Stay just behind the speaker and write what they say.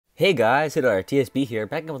Hey guys, Hidar TSB here,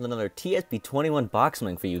 back in with another TSB 21 box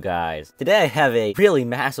opening for you guys. Today I have a really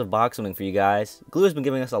massive box opening for you guys. Glue has been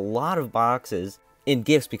giving us a lot of boxes in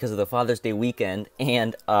gifts because of the Father's Day weekend,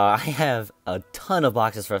 and I have a ton of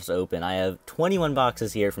boxes for us to open. I have 21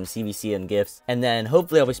 boxes here from CBC and gifts, and then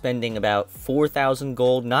hopefully I'll be spending about 4,000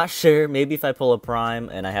 gold. Not sure, maybe if I pull a prime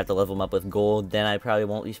and I have to level them up with gold, then I probably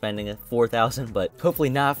won't be spending 4,000, but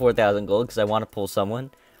hopefully not 4,000 gold because I want to pull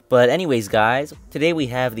someone. But anyways, guys, today we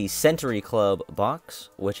have the Century Club box,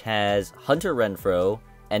 which has Hunter Renfro,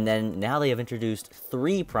 and then now they have introduced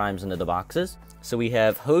 3 primes into the boxes. So we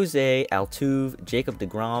have Jose Altuve, Jacob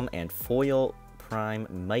deGrom, and foil prime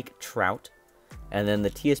Mike Trout. And then the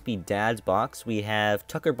TSB Dads box, we have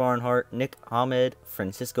Tucker Barnhart, Nick Ahmed,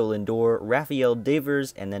 Francisco Lindor, Rafael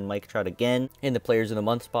Devers, and then Mike Trout again. In the Players of the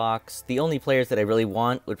Month box, the only players that I really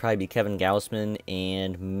want would probably be Kevin Gausman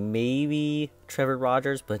and maybe Trevor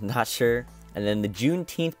Rogers, but not sure. And then the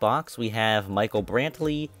Juneteenth box, we have Michael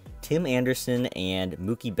Brantley, Tim Anderson, and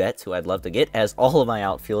Mookie Betts, who I'd love to get, as all of my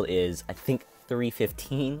outfield is, I think,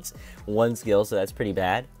 315s, 1 skill, so that's pretty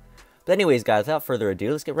bad. But anyways, guys, without further ado,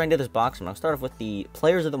 let's get right into this box, and I'll start off with the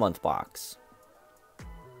Players of the Month box.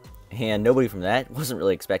 And nobody from that. Wasn't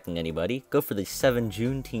really expecting anybody. Go for the 7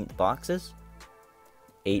 Juneteenth boxes.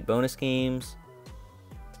 8 bonus games.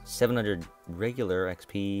 700 regular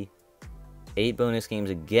XP. 8 bonus games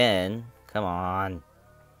again. Come on.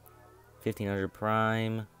 1,500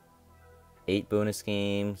 prime. 8 bonus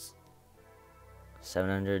games.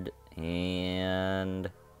 700 and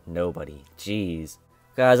nobody. Jeez.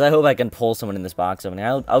 Guys, I hope I can pull someone in this box opening.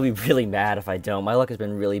 I'll be really mad if I don't. My luck has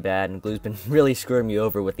been really bad, and Glue's been really screwing me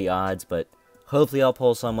over with the odds, but hopefully I'll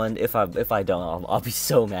pull someone. If I don't, I'll be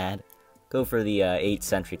so mad. Go for the 8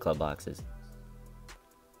 Century Club boxes.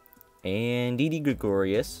 And Didi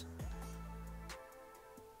Gregorius.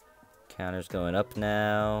 Counter's going up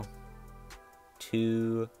now.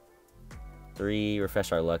 2, 3,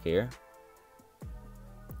 refresh our luck here.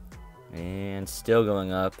 And still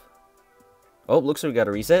going up. Oh, looks like we got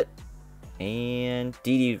a reset. And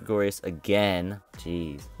Didi Gregorius again.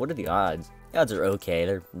 Jeez. What are the odds? The odds are okay.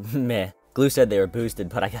 They're meh. Glue said they were boosted,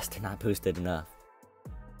 but I guess they're not boosted enough.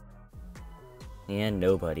 And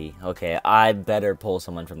nobody. Okay, I better pull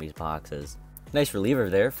someone from these boxes. Nice reliever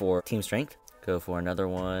there for team strength. Go for another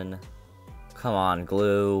one. Come on,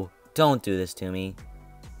 Glue. Don't do this to me.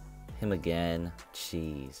 Him again.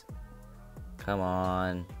 Jeez. Come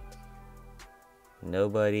on.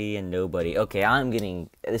 Nobody and nobody. Okay, I'm getting...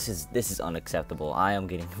 This is unacceptable. I am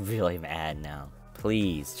getting really mad now.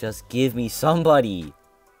 Please, just give me somebody.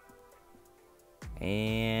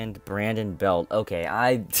 And Brandon Belt. Okay, if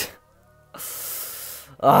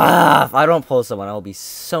I don't pull someone, I will be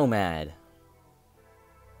so mad.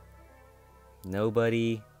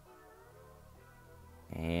 Nobody.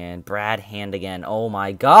 And Brad Hand again. Oh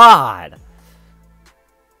my god!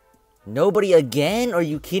 Nobody again? Are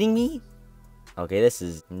you kidding me? Okay, this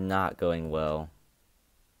is not going well.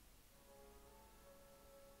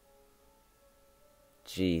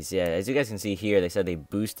 Jeez, yeah, as you guys can see here, they said they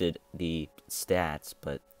boosted the stats,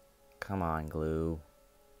 but come on, Glue.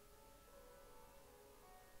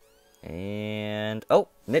 And, oh,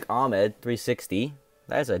 Nick Ahmed, 360.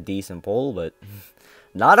 That's a decent pull, but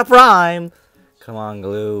not a prime. Come on,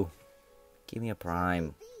 Glue. Give me a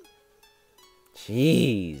prime.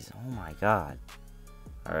 Jeez, oh my god.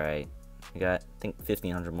 Alright. We got, I think,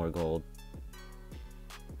 1,500 more gold.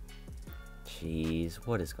 Jeez,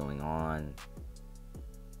 what is going on?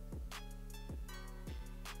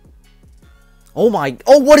 Oh my,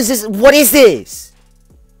 oh, what is this? What is this?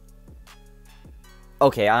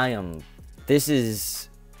 Okay, I'm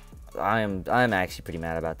actually pretty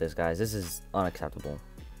mad about this, guys. This is unacceptable.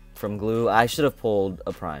 From Glue, I should have pulled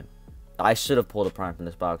a prime. I should have pulled a prime from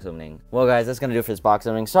this box opening. Well, guys, that's gonna do it for this box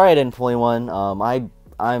opening. Sorry I didn't pull anyone.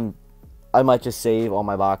 I might just save all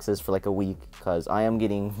my boxes for like a week because I am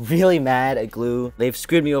getting really mad at Glue. They've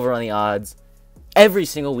screwed me over on the odds every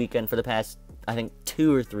single weekend for the past, I think,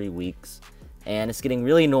 2 or 3 weeks. And it's getting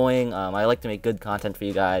really annoying. I like to make good content for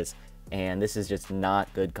you guys, and this is just not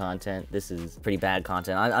good content. This is pretty bad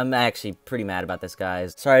content. I'm actually pretty mad about this,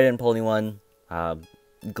 guys. Sorry I didn't pull anyone.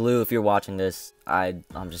 Glue, if you're watching this,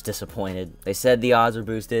 I'm just disappointed. They said the odds were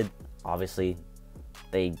boosted. Obviously,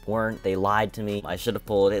 they weren't. They lied to me. I should have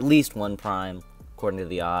pulled at least 1 prime, according to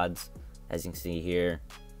the odds, as you can see here.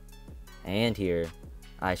 And here,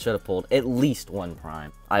 I should have pulled at least 1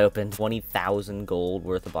 prime. I opened 20,000 gold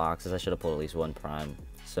worth of boxes. I should have pulled at least 1 prime.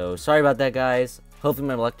 So, sorry about that, guys. Hopefully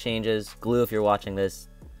my luck changes. Glue, if you're watching this,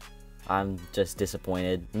 I'm just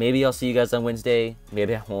disappointed. Maybe I'll see you guys on Wednesday.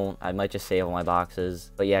 Maybe I won't. I might just save all my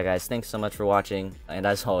boxes. But yeah, guys, thanks so much for watching. And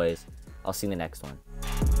as always, I'll see you in the next one.